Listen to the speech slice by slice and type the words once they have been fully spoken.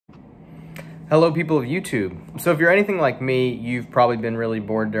Hello people of YouTube. So if you're anything like me, you've probably been really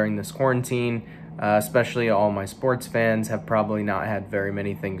bored during this quarantine, especially all my sports fans have probably not had very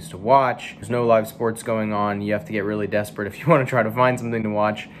many things to watch. There's no live sports going on. You have to get really desperate if you want to try to find something to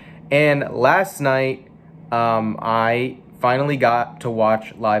watch. And last night, I finally got to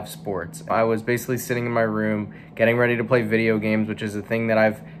watch live sports. I was basically sitting in my room, getting ready to play video games, which is a thing that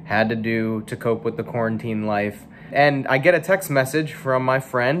I've had to do to cope with the quarantine life. And I get a text message from my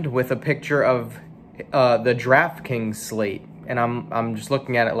friend with a picture of the DraftKings slate. And I'm just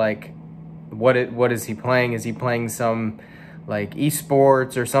looking at it like, what is he playing? Is he playing some like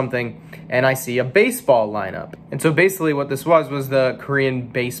esports or something? And I see a baseball lineup. And so basically what this was the Korean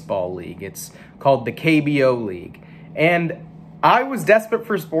Baseball League. It's called the KBO League. And I was desperate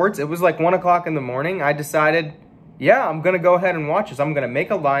for sports. It was like 1 o'clock in the morning. I decided, yeah, I'm gonna go ahead and watch this. I'm gonna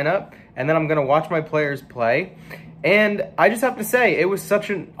make a lineup and then I'm gonna watch my players play. And I just have to say, it was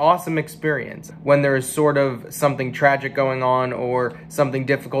such an awesome experience. When there is sort of something tragic going on or something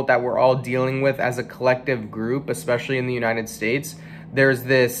difficult that we're all dealing with as a collective group, especially in the United States, there's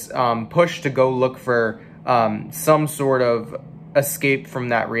this push to go look for some sort of escape from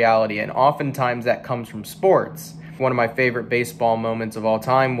that reality. And oftentimes that comes from sports. One of my favorite baseball moments of all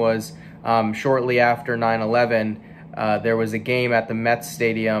time was shortly after 9/11, there was a game at the Mets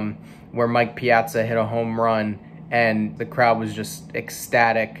Stadium where Mike Piazza hit a home run and the crowd was just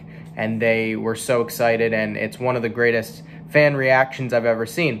ecstatic and they were so excited, and it's one of the greatest fan reactions I've ever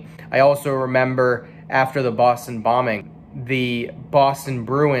seen. I also remember after the Boston bombing, the Boston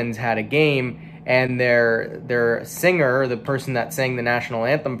Bruins had a game and their singer, the person that sang the national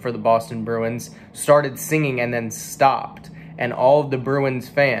anthem for the Boston Bruins, started singing and then stopped. And all of the Bruins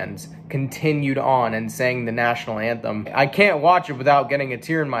fans continued on and sang the national anthem. I can't watch it without getting a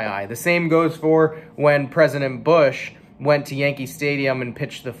tear in my eye. The same goes for when President Bush went to Yankee Stadium and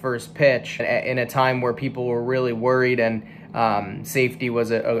pitched the first pitch in a time where people were really worried and safety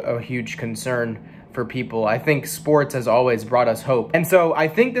was a huge concern for people. I think sports has always brought us hope. And so I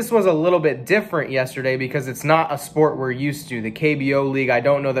think this was a little bit different yesterday because it's not a sport we're used to. The KBO League, I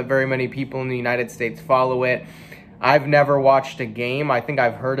don't know that very many people in the United States follow it. I've never watched a game. I think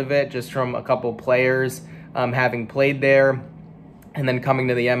I've heard of it just from a couple players having played there and then coming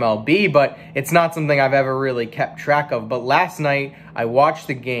to the MLB, but it's not something I've ever really kept track of. But last night I watched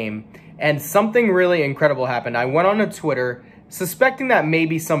the game and something really incredible happened. I went on to Twitter suspecting that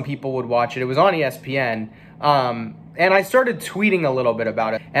maybe some people would watch it. It was on ESPN. And I started tweeting a little bit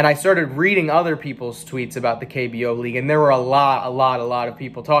about it. And I started reading other people's tweets about the KBO League. And there were a lot of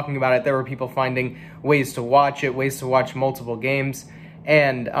people talking about it. There were people finding ways to watch it, ways to watch multiple games.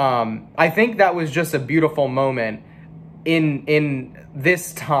 And I think that was just a beautiful moment in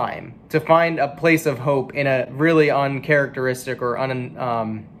this time to find a place of hope in a really uncharacteristic or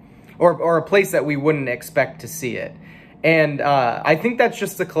a place that we wouldn't expect to see it. And I think that's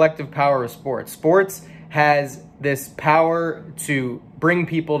just the collective power of sports. Sports has this power to bring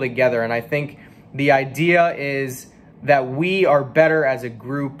people together. And I think the idea is that we are better as a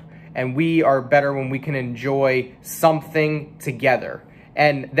group and we are better when we can enjoy something together.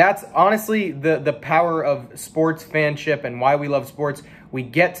 And that's honestly the power of sports fanship and why we love sports. We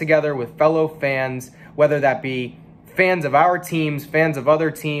get together with fellow fans, whether that be fans of our teams, fans of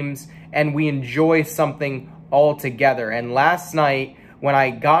other teams, and we enjoy something all together. And last night when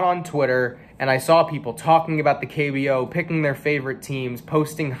I got on Twitter and I saw people talking about the KBO, picking their favorite teams,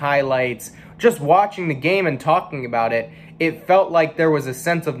 posting highlights, just watching the game and talking about it, it felt like there was a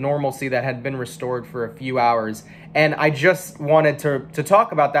sense of normalcy that had been restored for a few hours. And I just wanted to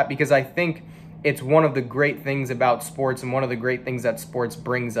talk about that because I think it's one of the great things about sports and one of the great things that sports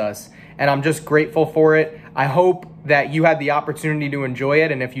brings us. And I'm just grateful for it. I hope that you had the opportunity to enjoy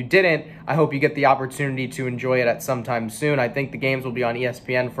it. And if you didn't, I hope you get the opportunity to enjoy it at some time soon. I think the games will be on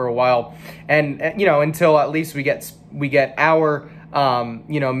ESPN for a while. And, you know, until at least we get our,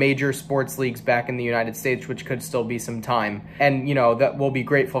 you know, major sports leagues back in the United States, which could still be some time. And, you know, that we'll be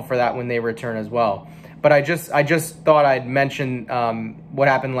grateful for that when they return as well. But I just thought I'd mention what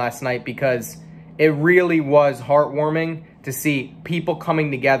happened last night because it really was heartwarming to see people coming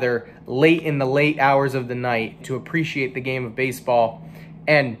together late in the late hours of the night to appreciate the game of baseball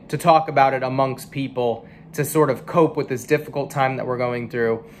and to talk about it amongst people to sort of cope with this difficult time that we're going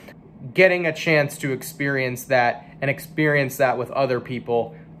through. Getting a chance to experience that and experience that with other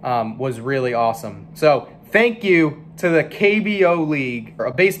people was really awesome. So thank you to the KBO League,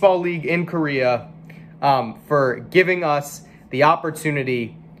 a baseball league in Korea, for giving us the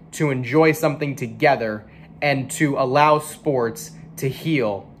opportunity to enjoy something together and to allow sports to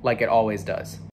heal like it always does.